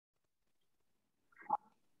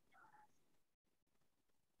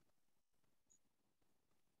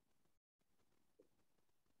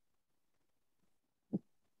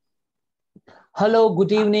Hello,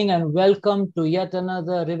 good evening, and welcome to yet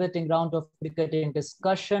another riveting round of cricketing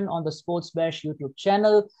discussion on the Sports Bash YouTube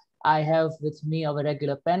channel. I have with me our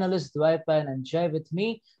regular panelists, Dwaipan and Jay, with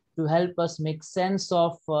me to help us make sense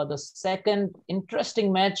of the second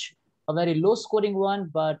interesting match, a very low scoring one,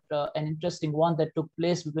 but an interesting one that took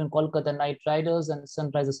place between Kolkata Knight Riders and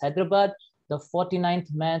Sunrisers Hyderabad, the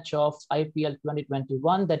 49th match of IPL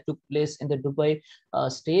 2021 that took place in the Dubai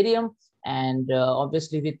Stadium. And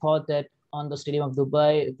obviously, we thought that on the Stadium of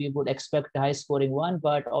Dubai, we would expect a high scoring one,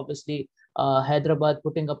 but obviously Hyderabad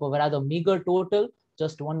putting up a rather meager total,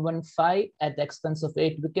 just 115 at the expense of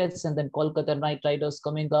 8 wickets, and then Kolkata Knight Riders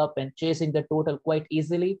coming up and chasing the total quite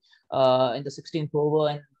easily in the 16th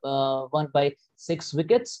over and won by 6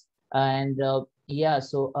 wickets. And yeah,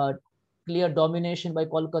 so clear domination by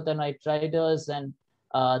Kolkata Knight Riders, and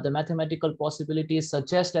the mathematical possibilities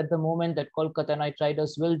suggest at the moment that Kolkata Knight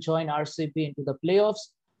Riders will join RCB into the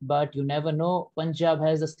playoffs, but you never know. Punjab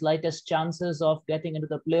has the slightest chances of getting into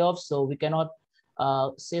the playoffs, so we cannot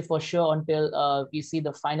say for sure until we see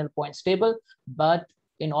the final points table. But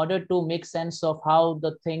in order to make sense of how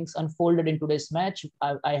the things unfolded in today's match,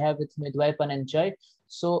 I have with me Dwaipan and Jay.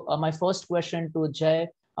 So my first question to Jay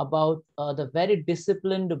about the very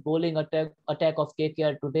disciplined bowling attack of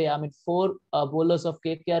KKR today. I mean, four bowlers of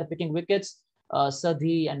KKR picking wickets,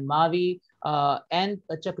 Sadhi and Mavi, and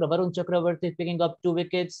Varun Chakravarti picking up 2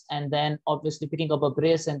 wickets, and then obviously picking up a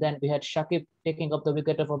brace, and then we had Shakib taking up the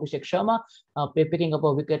wicket of Abhishek Sharma, picking up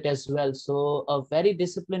a wicket as well. So a very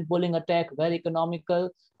disciplined bowling attack, very economical,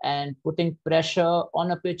 and putting pressure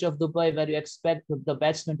on a pitch of Dubai where you expect the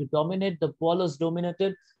batsmen to dominate, the bowlers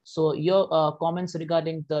dominated. So your comments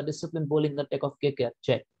regarding the disciplined bowling attack of KKR,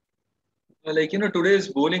 Jay. Today's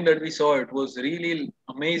bowling that we saw, it was really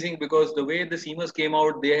amazing because the way the seamers came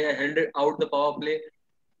out, they held it out the power play,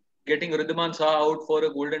 getting Ridhiman Shah out for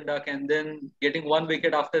a golden duck and then getting 1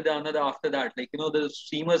 wicket after the another after that. The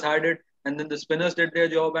seamers had it and then the spinners did their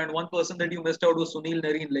job. And one person that you missed out was Sunil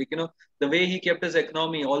Nareen. The way he kept his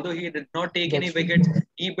economy, although he did not take any That's true. wickets,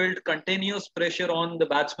 he built continuous pressure on the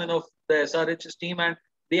batsmen of the SRH's team and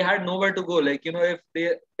they had nowhere to go.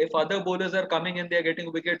 If other bowlers are coming in, they're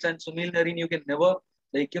getting wickets and Sunil Nareen, you can never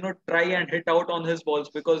try and hit out on his balls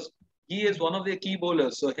because he is one of the key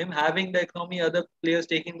bowlers. So him having the economy, other players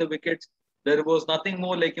taking the wickets, there was nothing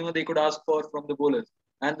more they could ask for from the bowlers.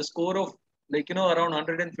 And the score of around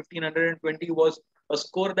 115, 120 was a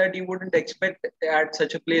score that you wouldn't expect at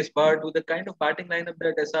such a place. But with the kind of batting lineup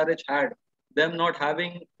that SRH had, them not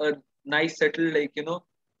having a nice settled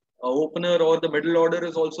opener or the middle order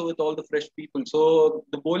is also with all the fresh people. So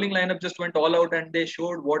the bowling lineup just went all out and they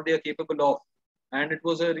showed what they are capable of. And it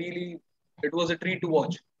was a treat to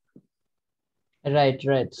watch. Right,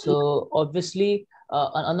 right. So obviously,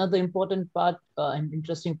 another important part and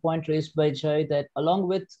interesting point raised by Jay that along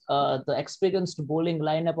with the experienced bowling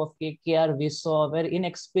lineup of KKR, we saw a very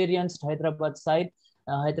inexperienced Hyderabad side.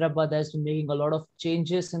 Hyderabad has been making a lot of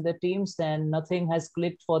changes in the teams and nothing has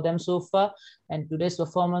clicked for them so far. And today's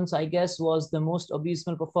performance, I guess, was the most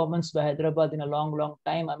abysmal performance by Hyderabad in a long, long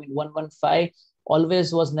time. I mean, 115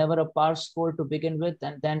 always was never a par score to begin with,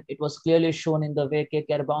 and then it was clearly shown in the way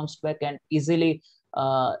KKR bounced back and easily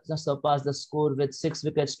surpassed the score with 6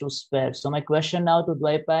 wickets to spare. So my question now to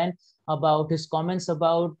Dwaipan about his comments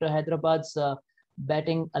about Hyderabad's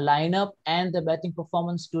batting lineup and the batting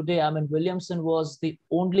performance today. I mean, Williamson was the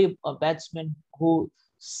only batsman who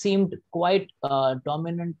seemed quite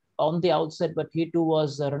dominant on the outset, but he too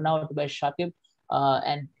was run out by Shakib,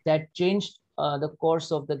 and that changed the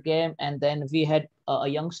course of the game. And then we had a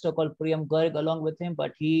youngster called Priyam Garg along with him,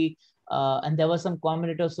 but he and there were some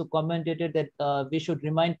commentators who commented that we should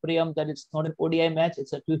remind Priyam that it's not an ODI match,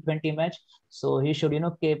 it's a T20 match. So he should,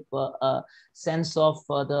 keep a sense of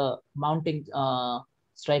the mounting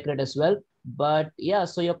strike rate as well. But yeah,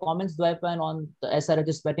 so your comments, Dwaipan, on the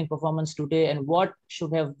SRH's batting performance today and what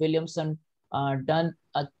should have Williamson done,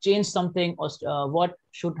 change something, or what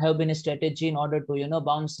should have been a strategy in order to,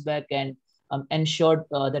 bounce back and ensured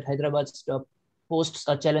that Hyderabad posts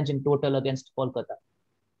a challenge in total against Kolkata.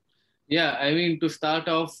 Yeah, I mean, to start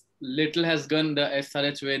off, little has gone the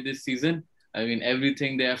SRH way this season. I mean,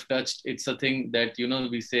 everything they have touched, it's a thing that,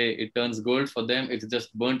 we say it turns gold for them. It's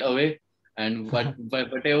just burnt away. And but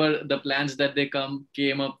whatever the plans that they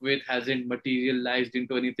came up with hasn't materialized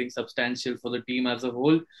into anything substantial for the team as a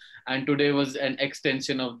whole. And today was an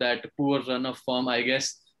extension of that poor run of form, I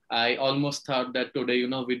guess. I almost thought that today,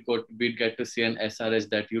 we'd get to see an SRH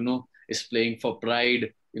that, is playing for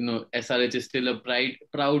pride. SRH is still a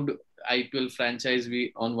proud IPL franchise.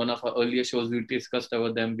 We on one of our earlier shows we discussed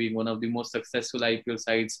about them being one of the most successful IPL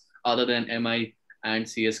sides other than MI and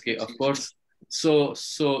CSK, of course. So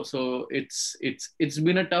it's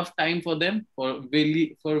been a tough time for them, for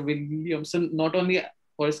Williamson, not only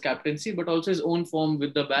for his captaincy but also his own form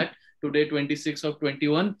with the bat. Today, 26 of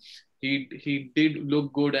 21, he did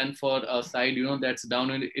look good. And for a side, that's down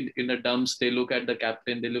in the dumps, they look at the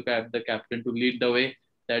captain. They look at the captain to lead the way.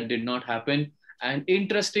 That did not happen. And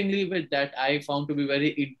interestingly, with that, I found to be very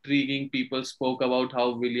intriguing. People spoke about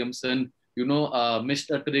how Williamson missed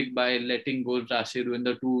a trick by letting go Rashid when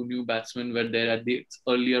the two new batsmen were there at the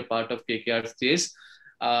earlier part of KKR's chase.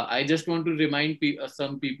 I just want to remind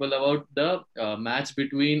some people about the match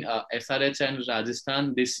between SRH and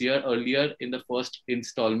Rajasthan this year, earlier in the first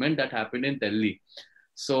installment that happened in Delhi.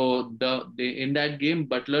 So in that game,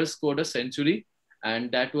 Butler scored a century,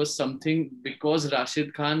 and that was something because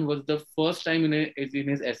Rashid Khan was the first time in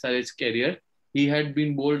his SRH career he had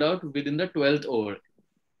been bowled out within the 12th over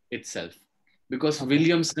itself, because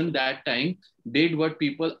Williamson that time did what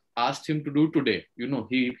people asked him to do today.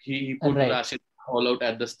 He put Rashid all out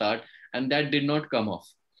at the start, and that did not come off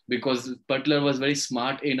because Butler was very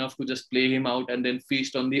smart enough to just play him out and then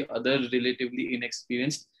feast on the other relatively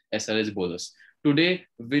inexperienced SRH bowlers. Today,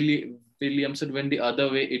 Williamson went the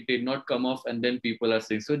other way. It did not come off, and then people are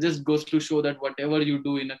saying, so it just goes to show that whatever you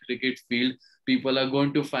do in a cricket field, people are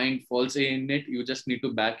going to find faults in it. You just need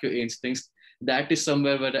to back your instincts. That is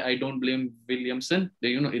somewhere where I don't blame Williamson.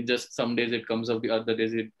 It just some days it comes up, the other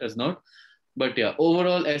days it does not. But yeah,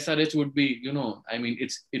 overall SRH would be,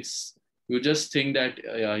 it's you just think that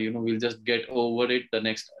we'll just get over it. The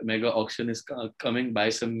next mega auction is coming, buy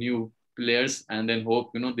some new players, and then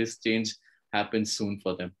hope this change happens soon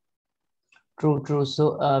for them. True.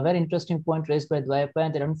 So very interesting point raised by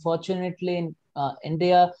Dwaypan, that unfortunately in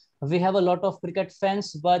India, we have a lot of cricket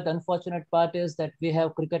fans, but the unfortunate part is that we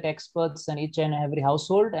have cricket experts in each and every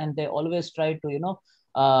household, and they always try to,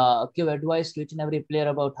 give advice to each and every player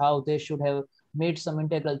about how they should have made some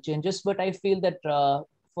integral changes. But I feel that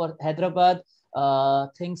for Hyderabad,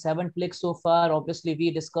 things haven't clicked so far. Obviously,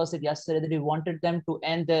 we discussed it yesterday that we wanted them to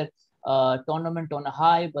end their tournament on a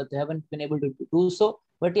high, but they haven't been able to do so.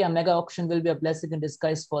 But yeah, mega auction will be a blessing in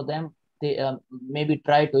disguise for them. They maybe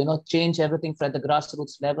try to change everything from the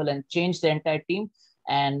grassroots level and change the entire team,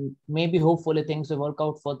 and maybe hopefully things will work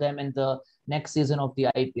out for them in the next season of the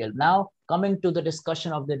IPL. Now, coming to the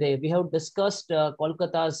discussion of the day, we have discussed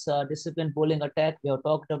Kolkata's disciplined bowling attack. We have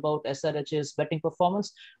talked about SRH's batting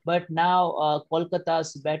performance, but now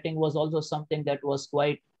Kolkata's batting was also something that was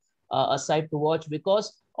quite a sight to watch,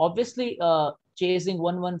 because obviously chasing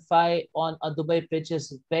 115 on a Dubai pitch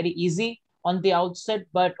is very easy on the outset,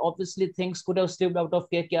 but obviously things could have slipped out of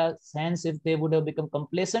KKR's hands if they would have become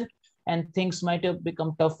complacent, and things might have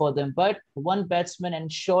become tough for them. But one batsman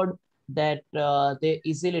ensured that they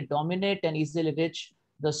easily dominate and easily reach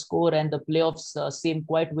the score, and the playoffs seem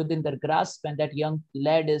quite within their grasp, and that young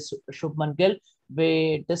lad is Shubman Gill.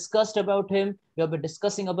 We discussed about him. We have been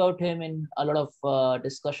discussing about him in a lot of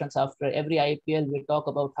discussions after every IPL. We talk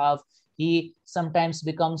about how he sometimes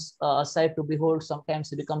becomes a sight to behold. Sometimes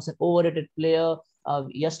he becomes an overrated player.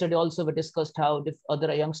 Yesterday also we discussed how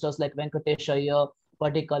other youngsters like Venkatesh Iyer,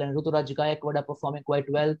 Padikkal, and Ruturaj Gaikwad are performing quite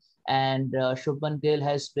well. And Shubman Gill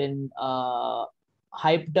has been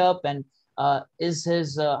hyped up. And is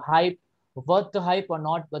his hype worth the hype or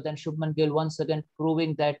not? But then Shubman Gill once again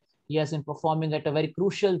proving that he has been performing at a very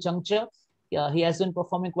crucial juncture. He has been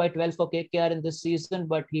performing quite well for KKR in this season,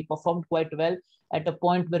 but he performed quite well at a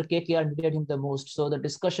point where KKR needed him the most. So the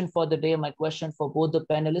discussion for the day, my question for both the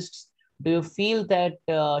panelists, do you feel that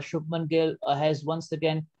Shubman Gill has once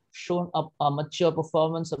again shown up a mature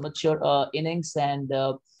performance, a mature innings, and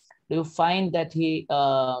do you find that he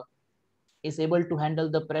is able to handle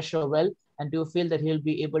the pressure well, and do you feel that he'll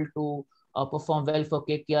be able to perform well for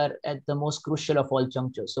KKR at the most crucial of all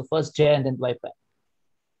junctures? So first Jay and then Dwaypan.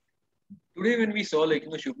 Today when we saw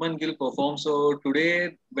Shubman Gill perform, so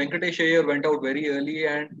today Venkatesh Iyer went out very early,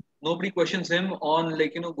 and nobody questions him on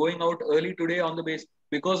going out early today on the base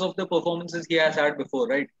because of the performances he has had before,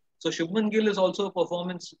 right? So Shubman Gill is also a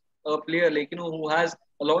performance player who has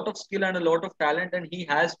a lot of skill and a lot of talent, and he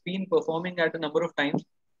has been performing at a number of times.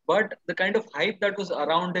 But the kind of hype that was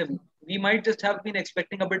around him, we might just have been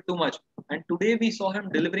expecting a bit too much. And today we saw him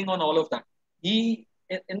delivering on all of that.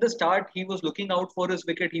 In the start, he was looking out for his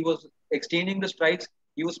wicket. He was exchanging the strikes.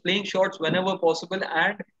 He was playing shots whenever possible.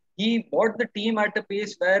 And he brought the team at a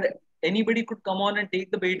pace where anybody could come on and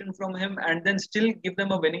take the baton from him and then still give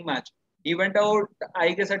them a winning match. He went out,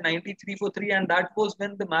 I guess, at 93 for 3. And that was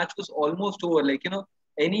when the match was almost over.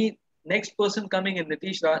 Any next person coming in,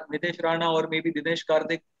 Nitesh Rana or maybe Dinesh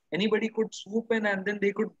Karthik, anybody could swoop in and then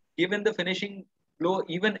they could give in the finishing blow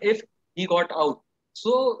even if he got out.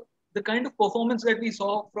 So the kind of performance that we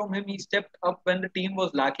saw from him, he stepped up when the team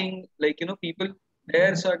was lacking, people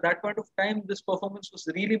there. So at that point of time, this performance was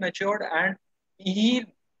really matured, and he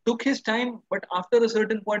took his time. But after a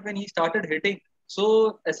certain point, when he started hitting,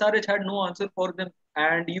 so SRH had no answer for them.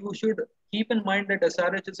 And you should keep in mind that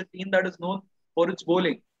SRH is a team that is known for its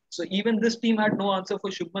bowling. So even this team had no answer for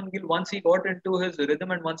Shubman Gill once he got into his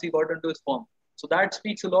rhythm and once he got into his form. So that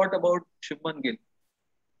speaks a lot about Shubman Gill.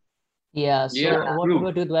 Yeah, Yeah, so what true.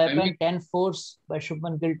 about you, I mean, Dwaipan? 10 fours by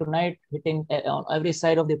Shubman Gill tonight, hitting on every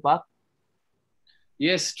side of the park.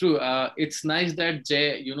 yes, true. It's nice that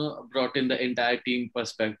Jay, brought in the entire team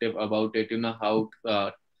perspective about it. How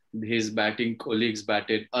his batting colleagues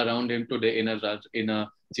batted around him today in a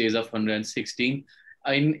chase of 116.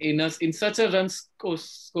 In such a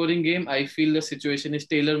scoring game, I feel the situation is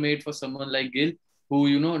tailor made for someone like Gill,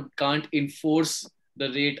 who can't enforce the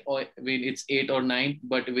rate or when it's 8 or 9,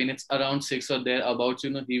 but when it's around 6 or thereabouts,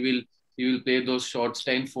 he will play those shots.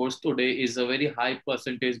 10 fours today is a very high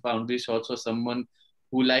percentage boundary shots for someone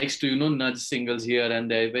who likes to nudge singles here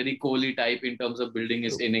and there. Very Kohli type in terms of building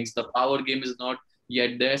his True. innings. The power game is not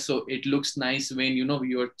yet there, so it looks nice when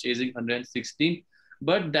you're chasing 116.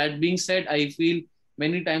 But that being said, I feel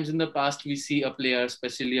many times in the past we see a player,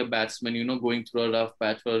 especially a batsman, going through a rough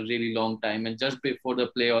patch for a really long time, and just before the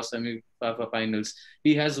playoffs, semi-finals,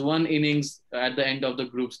 he has one innings at the end of the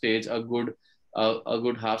group stage, a good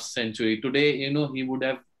half century. Today,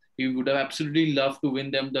 he would have absolutely loved to win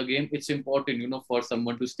them the game. It's important, for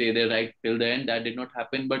someone to stay there right till the end. That did not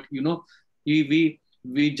happen, but he,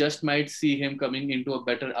 we just might see him coming into a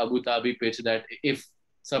better Abu Dhabi pitch. That if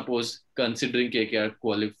suppose considering KKR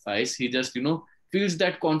qualifies, he just feels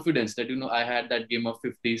that confidence that I had that game of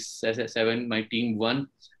 57, my team won,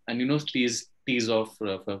 and tease off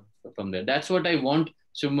from there. That's what I want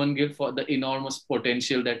Shubman Gill for, the enormous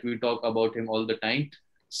potential that we talk about him all the time.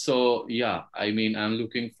 So yeah, I mean, I'm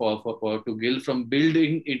looking for to Gill from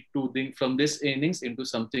building it from this innings into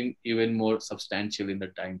something even more substantial in the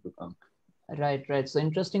time to come. Right, right. So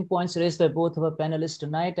interesting points raised by both of our panelists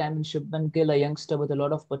tonight. I mean, Shubman Gill, a youngster with a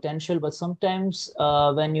lot of potential, but sometimes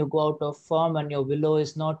when you go out of form and your willow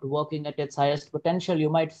is not working at its highest potential, you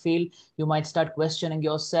might start questioning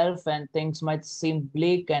yourself, and things might seem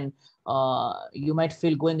bleak, and you might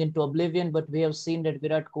feel going into oblivion. But we have seen that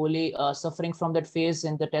Virat Kohli suffering from that phase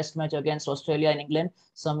in the Test match against Australia and England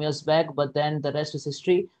some years back, but then the rest is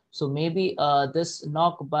history. So maybe this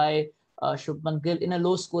knock by Shubman Gill in a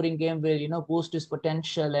low-scoring game will boost his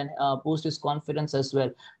potential and boost his confidence as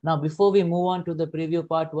well. Now, before we move on to the preview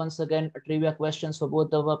part, once again, trivia questions for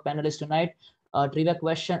both of our panelists tonight. Trivia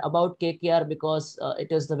question about KKR because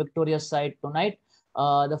it is the victorious side tonight.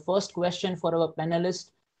 The first question for our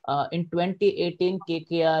panelist. In 2018,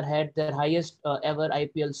 KKR had their highest ever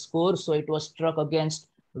IPL score. So it was struck against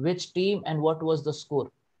which team and what was the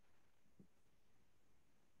score?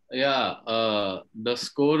 Yeah, the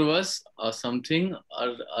score was something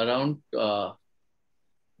around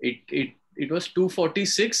it was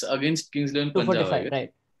 246 against Kings 245, Punjab, I guess.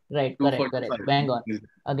 right? Right, correct. 245 Bang on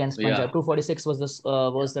against Yeah. Punjab. 246 was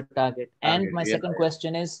the target. And Target. my Yeah. second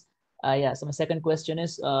question is, so my second question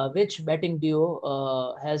is, which betting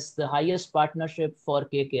duo has the highest partnership for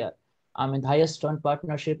KKR? I mean, the highest run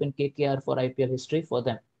partnership in KKR for IPL history for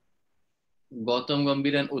them. Gautam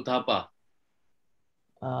Gambhir and Uthapa.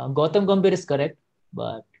 Gautam Gambhir is correct,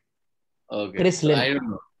 but Okay. Chris So Lynn. I don't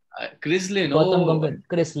know. Chris Lynn. Gautam Oh, Gambhir,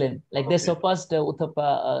 Chris Lynn. Like they okay. surpassed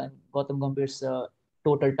Uthappa and Gautam Gambhir's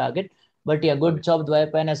total target. But yeah, good Okay. job,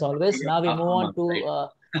 Dwaipan, as always. Now we move on to Right.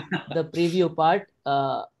 the preview part.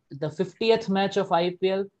 The 50th match of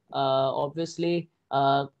IPL, obviously,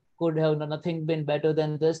 could have nothing been better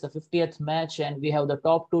than this. The 50th match, and we have the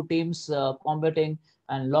top two teams combating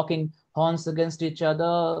and locking horns against each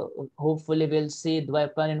other. Hopefully, we'll see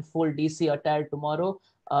Dwaipan in full DC attire tomorrow.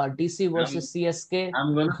 DC versus CSK.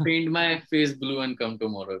 I'm gonna paint my face blue and come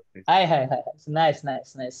tomorrow, please. Hi. Nice.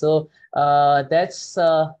 So that's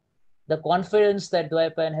the confidence that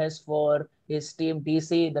Dwaipan has for his team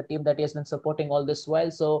DC, the team that he has been supporting all this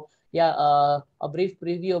while. So yeah, a brief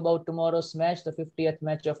preview about tomorrow's match, the 50th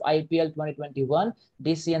match of IPL 2021,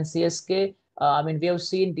 DC and CSK. I mean, we have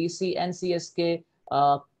seen DC and CSK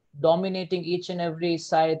dominating each and every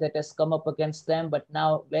side that has come up against them. But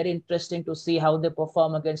now, very interesting to see how they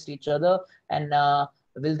perform against each other, and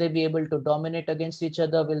will they be able to dominate against each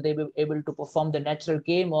other? Will they be able to perform the natural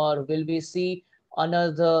game, or will we see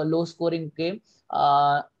another low scoring game?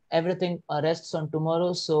 Everything rests on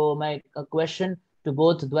tomorrow. So my question to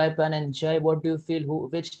both Dwaipan and Jai, what do you feel?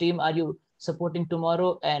 Which team are you supporting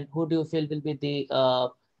tomorrow, and who do you feel will be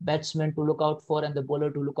batsman to look out for and the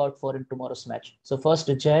bowler to look out for in tomorrow's match? So first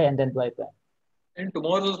Jay and then Dwaipan. In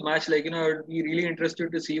tomorrow's match, I'd be really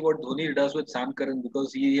interested to see what Dhoni does with Sam Curran,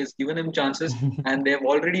 because he has given him chances and they've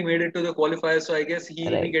already made it to the qualifiers. So I guess he'll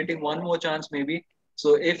be Right. getting one more chance maybe.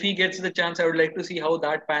 So if he gets the chance, I would like to see how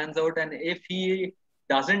that pans out. And if he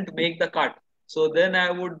doesn't make the cut, so then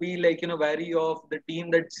I would be wary of the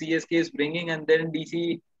team that CSK is bringing, and then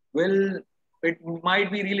DC will. It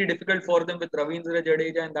might be really difficult for them with Ravindra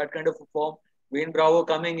Jadeja and that kind of form. Wayne Bravo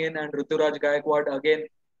coming in and Ruturaj Gaikwad again,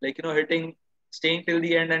 hitting, staying till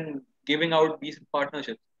the end and giving out decent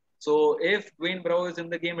partnerships. So if Dwayne Bravo is in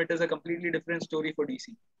the game, it is a completely different story for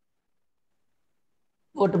DC.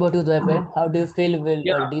 What about you, Dwaipan? How do you feel will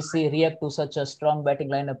Yeah. DC react to such a strong batting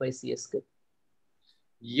lineup by CSK?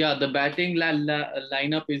 Yeah, the batting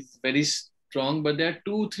lineup is very strong, but there are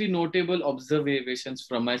 2-3 notable observations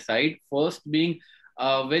from my side. First being,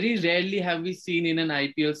 very rarely have we seen in an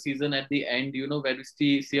IPL season at the end, where we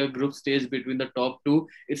see a group stage between the top two.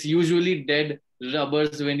 It's usually dead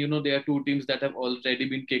rubbers when, there are two teams that have already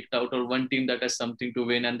been kicked out, or one team that has something to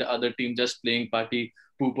win and the other team just playing party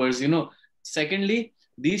poopers. Secondly,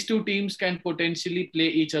 these two teams can potentially play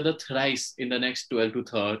each other thrice in the next 12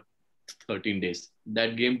 to 13 days.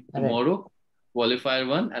 That game tomorrow, qualifier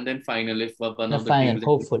 1, and then final if one of the final, teams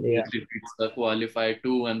hopefully, repeats the qualifier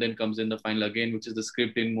 2 and then comes in the final again, which is the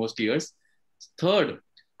script in most years. Third,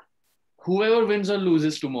 whoever wins or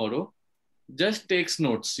loses tomorrow just takes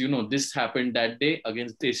notes. This happened that day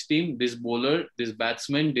against this team, this bowler, this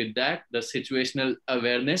batsman did that, the situational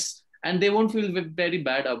awareness, and they won't feel very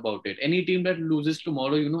bad about it. Any team that loses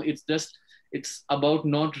tomorrow, it's about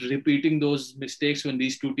not repeating those mistakes when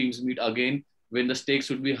these two teams meet again, when the stakes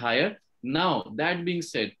would be higher. Now, that being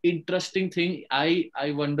said, interesting thing, I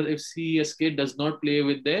wonder if CSK does not play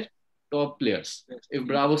with their top players. If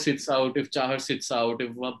Bravo sits out, if Chahar sits out,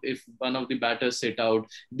 if one of the batters sit out,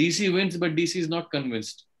 DC wins, but DC is not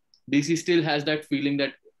convinced. DC still has that feeling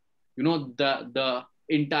that, the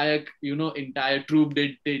entire troop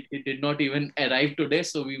did not even arrive today,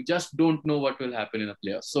 so we just don't know what will happen in a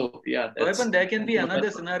playoff. So yeah, there can be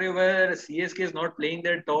another scenario where CSK is not playing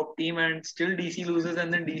their top team and still DC loses,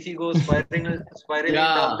 and then DC goes spiraling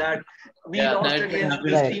down that we lost against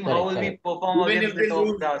this team. How will we perform against the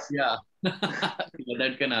top class? Yeah. Yeah,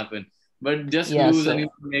 that can happen. But just lose and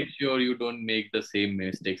make sure you don't make the same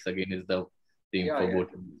mistakes again is the thing for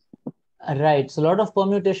both of you. Right. So a lot of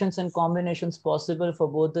permutations and combinations possible for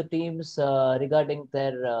both the teams regarding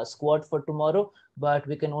their squad for tomorrow. But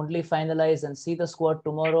we can only finalize and see the squad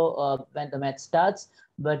tomorrow when the match starts.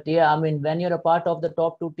 But yeah, I mean, when you're a part of the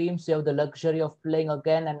top two teams, you have the luxury of playing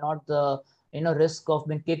again and not the risk of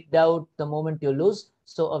being kicked out the moment you lose.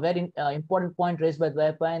 So a very important point raised by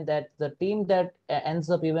Dwaipan, that the team that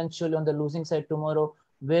ends up eventually on the losing side tomorrow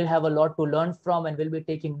will have a lot to learn from and will be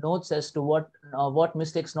taking notes as to what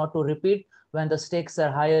mistakes not to repeat when the stakes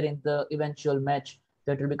are higher in the eventual match.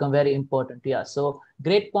 That will become very important. Yeah, so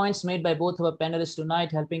great points made by both of our panelists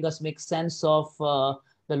tonight, helping us make sense of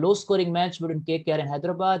the low-scoring match between KKR and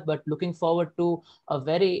Hyderabad, but looking forward to a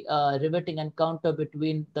very riveting encounter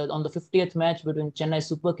on the 50th match between Chennai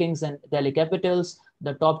Super Kings and Delhi Capitals,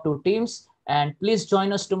 the top two teams. And please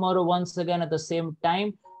join us tomorrow once again at the same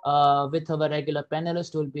time with our regular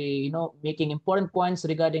panelists who will be, making important points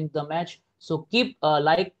regarding the match. So keep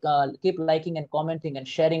liking and commenting and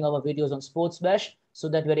sharing our videos on Sports Bash so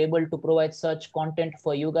that we're able to provide such content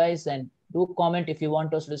for you guys. And do comment if you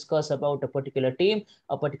want us to discuss about a particular team,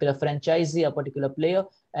 a particular franchisee, a particular player,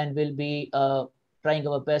 and we'll be trying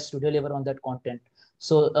our best to deliver on that content.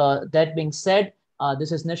 So that being said,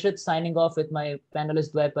 this is Nishit signing off with my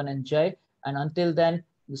panelists Dwaipan and Jay. And until then,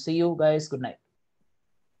 see you guys. Good night.